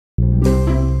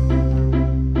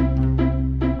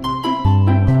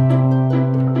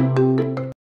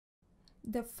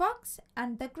The Fox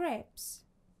and the Grapes.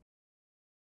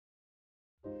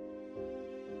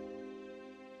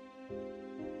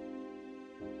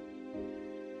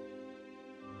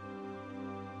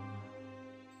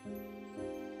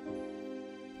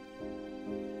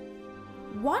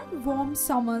 One warm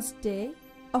summer's day,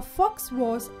 a fox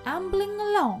was ambling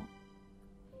along,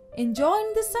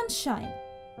 enjoying the sunshine.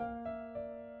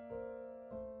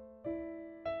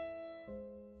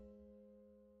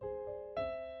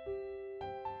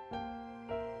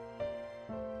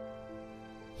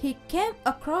 He came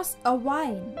across a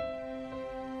vine.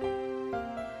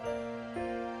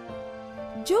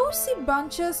 Juicy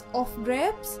bunches of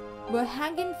grapes were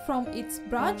hanging from its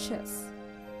branches,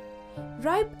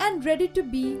 ripe and ready to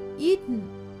be eaten.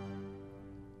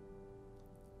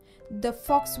 The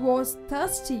fox was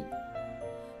thirsty,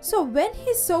 so when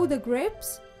he saw the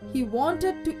grapes, he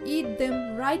wanted to eat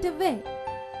them right away.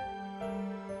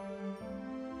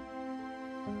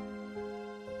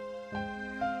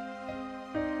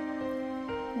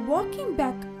 Walking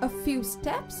back a few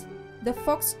steps, the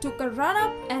fox took a run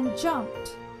up and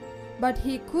jumped, but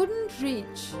he couldn't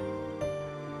reach.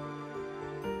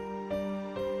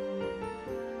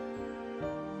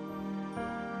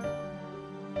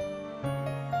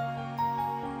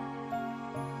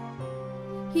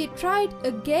 He tried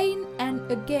again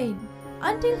and again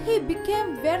until he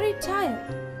became very tired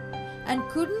and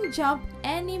couldn't jump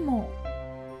anymore.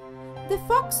 The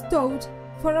fox thought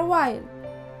for a while,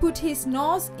 put his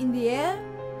nose in the air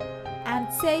and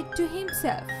said to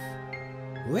himself,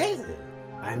 "Well,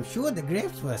 I'm sure the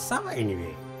grapes were sour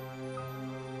anyway.